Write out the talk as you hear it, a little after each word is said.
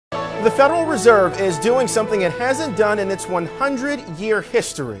The Federal Reserve is doing something it hasn't done in its 100-year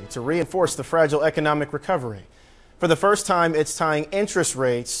history to reinforce the fragile economic recovery. For the first time, it's tying interest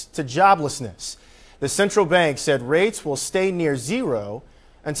rates to joblessness. The central bank said rates will stay near zero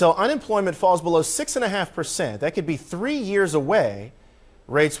until unemployment falls below 6.5%. That could be 3 years away.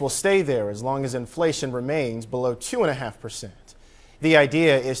 Rates will stay there as long as inflation remains below 2.5%. The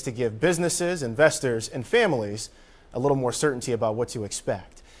idea is to give businesses, investors, and families a little more certainty about what to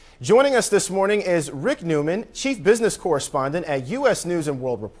expect. Joining us this morning is Rick Newman, Chief Business Correspondent at U.S. News and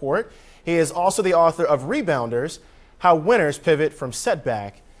World Report. He is also the author of Rebounders, How Winners Pivot From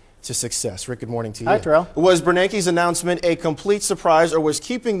Setback to Success. Rick, good morning to you. Hi, Terrell. Was Bernanke's announcement a complete surprise, or was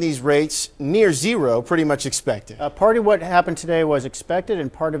keeping these rates near zero pretty much expected? Part of what happened today was expected,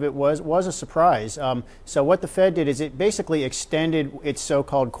 and part of it was a surprise. So what the Fed did is it basically extended its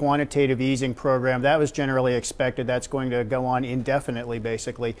so-called quantitative easing program. That was generally expected. That's going to go on indefinitely,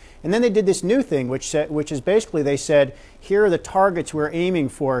 basically. And then they did this new thing, which is basically they said, here are the targets we're aiming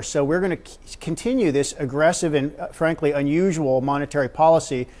for. So we're going to continue this aggressive and, frankly, unusual monetary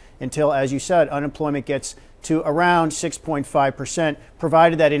policy until, as you said, unemployment gets to around 6.5%,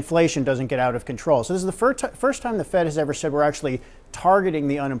 provided that inflation doesn't get out of control. So this is the first time the Fed has ever said we're actually targeting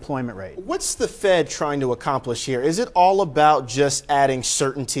the unemployment rate. What's the Fed trying to accomplish here? Is it all about just adding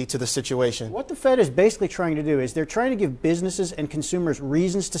certainty to the situation? What the Fed is basically trying to do is they're trying to give businesses and consumers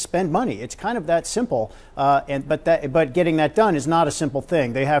reasons to spend money. It's kind of that simple, but getting that done is not a simple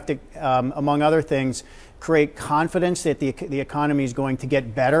thing. They have to, among other things, create confidence that the economy is going to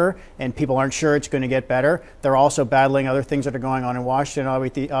get better, and people aren't sure it's going to get better. They're also battling other things that are going on in Washington,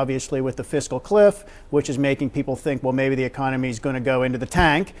 obviously with the fiscal cliff, which is making people think, well, maybe the economy is going to go into the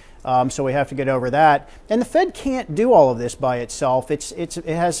tank. So we have to get over that. And the Fed can't do all of this by itself. It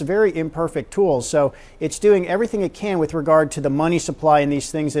has very imperfect tools. So it's doing everything it can with regard to the money supply and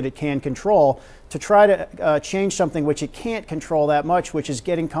these things that it can control to try to change something which it can't control that much, which is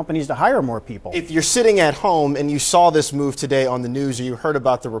getting companies to hire more people. If you're sitting at home and you saw this move today on the news or you heard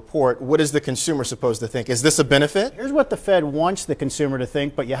about the report, what is the consumer supposed to think? Is this a benefit? Here's what the Fed wants the consumer to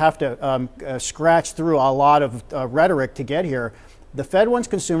think, but you have to scratch through a lot of rhetoric to get here. The Fed wants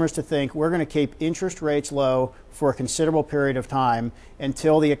consumers to think we're going to keep interest rates low for a considerable period of time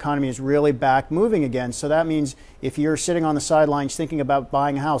until the economy is really back moving again. So that means if you're sitting on the sidelines thinking about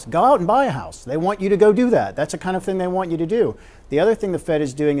buying a house, go out and buy a house. They want you to go do that. That's the kind of thing they want you to do. The other thing the Fed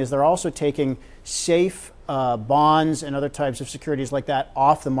is doing is they're also taking safe bonds and other types of securities like that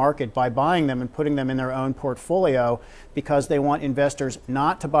off the market by buying them and putting them in their own portfolio, because they want investors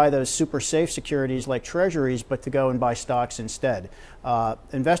not to buy those super safe securities like treasuries, but to go and buy stocks instead.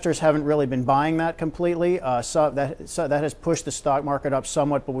 Investors haven't really been buying that completely, so that has pushed the stock market up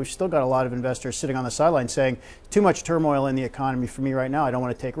somewhat, but we've still got a lot of investors sitting on the sidelines saying, too much turmoil in the economy for me right now, I don't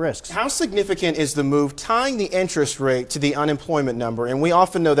want to take risks. How significant is the move tying the interest rate to the unemployment number? And we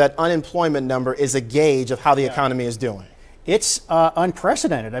often know that unemployment number is a gauge of how the economy is doing. It's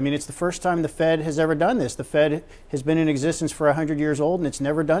unprecedented. I mean, it's the first time the Fed has ever done this. The Fed has been in existence for 100 years old, and it's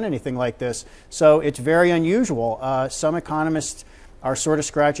never done anything like this. So it's very unusual. Some economists are sort of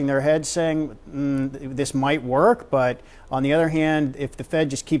scratching their heads saying this might work, but on the other hand, if the Fed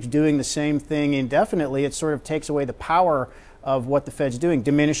just keeps doing the same thing indefinitely, it sort of takes away the power of what the Fed's doing,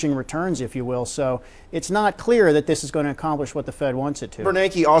 diminishing returns, if you will. So it's not clear that this is going to accomplish what the Fed wants it to.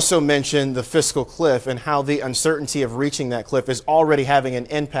 Bernanke also mentioned the fiscal cliff and how the uncertainty of reaching that cliff is already having an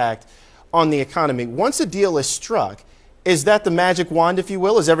impact on the economy. Once a deal is struck, is that the magic wand, if you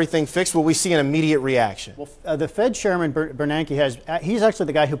will? Is everything fixed? Will we see an immediate reaction? Well, the Fed chairman, Bernanke, he's actually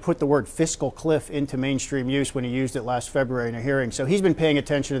the guy who put the word fiscal cliff into mainstream use when he used it last February in a hearing. So he's been paying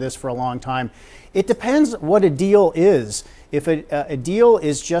attention to this for a long time. It depends what a deal is. If a deal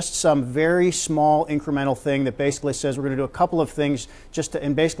is just some very small incremental thing that basically says we're going to do a couple of things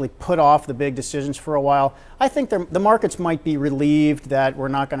and basically put off the big decisions for a while, I think the markets might be relieved that we're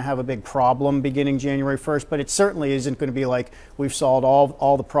not going to have a big problem beginning January 1st, but it certainly isn't going to be like we've solved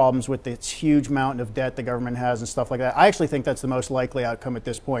all the problems with this huge mountain of debt the government has and stuff like that. I actually think that's the most likely outcome at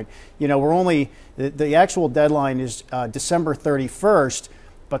this point. You know, the actual deadline is December 31st.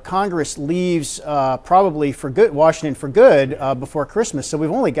 But Congress leaves probably for good, Washington for good, before Christmas. So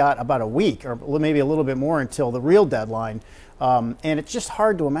we've only got about a week or maybe a little bit more until the real deadline. And it's just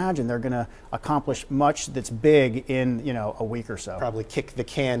hard to imagine they're going to accomplish much that's big in, a week or so. Probably kick the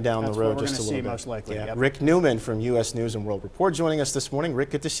can down the road just a little bit. Most likely. Yeah. Yep. Rick Newman from U.S. News and World Report joining us this morning.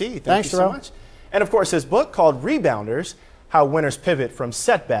 Rick, good to see you. Thanks you so much. And of course, his book called Rebounders, How Winners Pivot From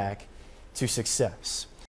Setback to Success.